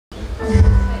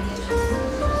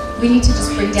We need to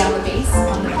just bring down the bass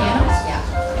on the piano. Yeah.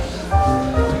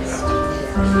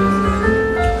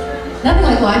 Nothing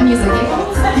like live music, eh,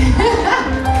 folks?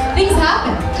 Things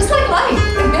happen, just like life.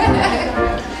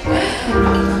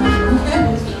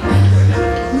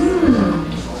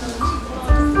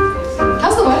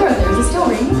 How's the weather out there? Is it still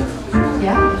raining?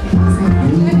 Yeah?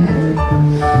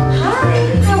 Hi,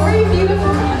 how are you, beautiful?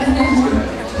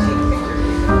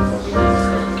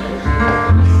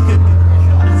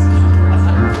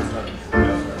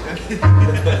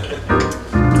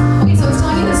 Okay, so I was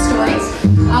telling you this story.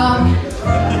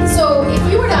 So if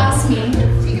you were to ask me,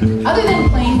 other than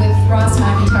playing with Ross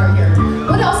McIntyre here,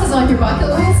 what else is on your bucket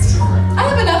list? I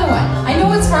have another one. I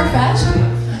know it's far-fetched,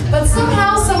 but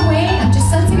somehow, some way, I'm just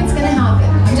sensing it's going to happen.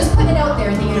 I'm just putting it out there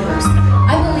in the universe.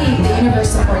 I believe the universe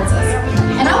supports us.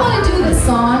 And I want to do this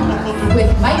song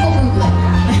with Michael Bublé.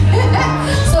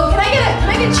 So can I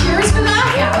get cheers for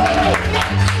that? Yeah.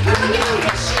 You're going to give him a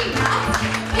sheet, huh?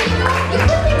 But you know, you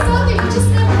put things out there, you just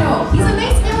never know. He's a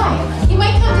nice guy. He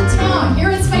might come to town.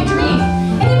 Here is my dream.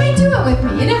 And he might do it with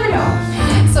me. You never know.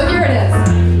 So here it is.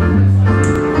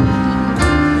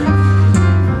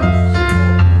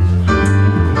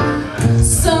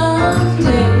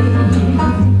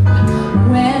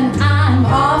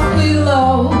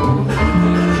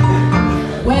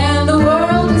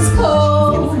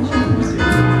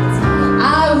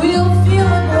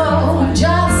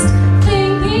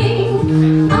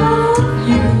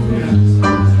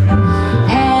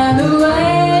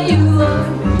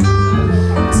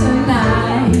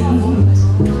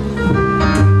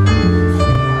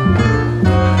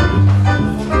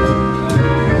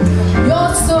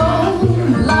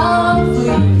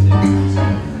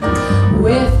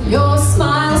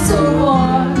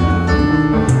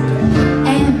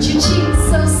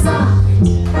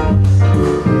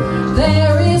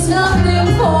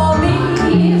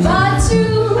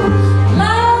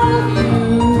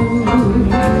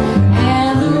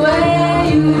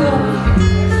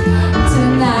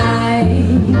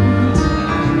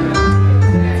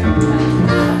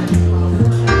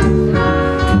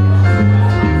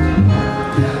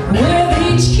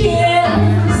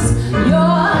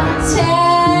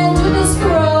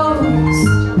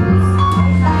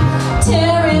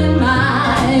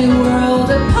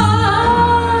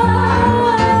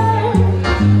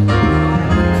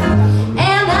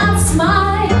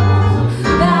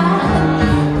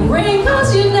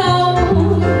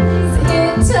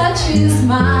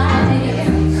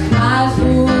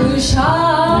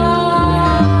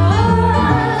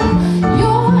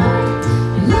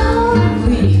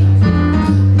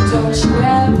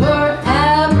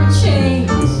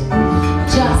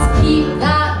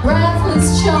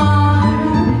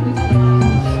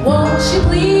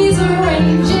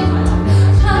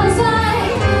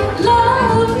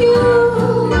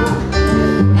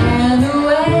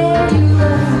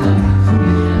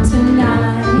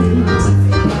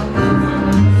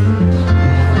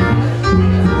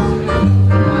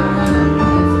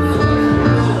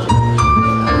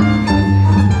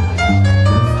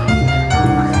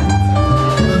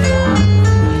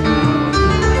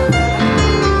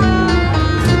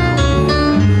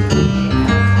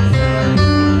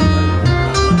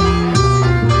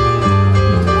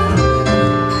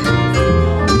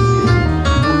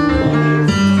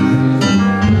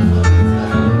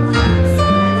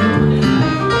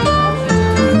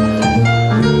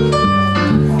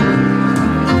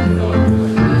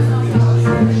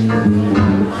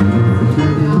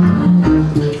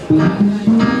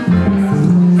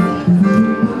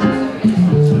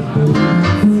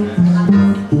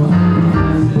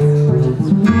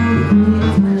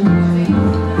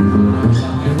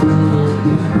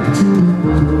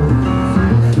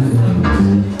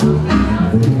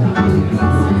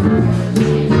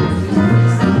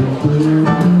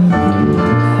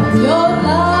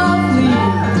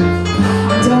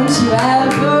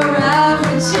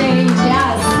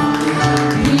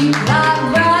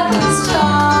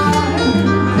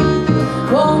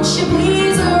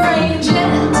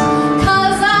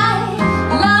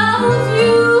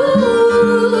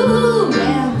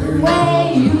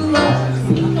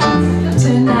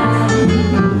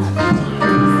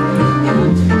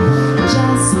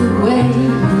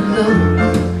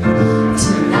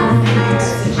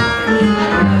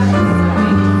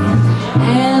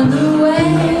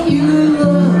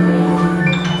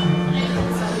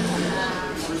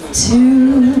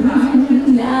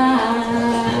 tonight.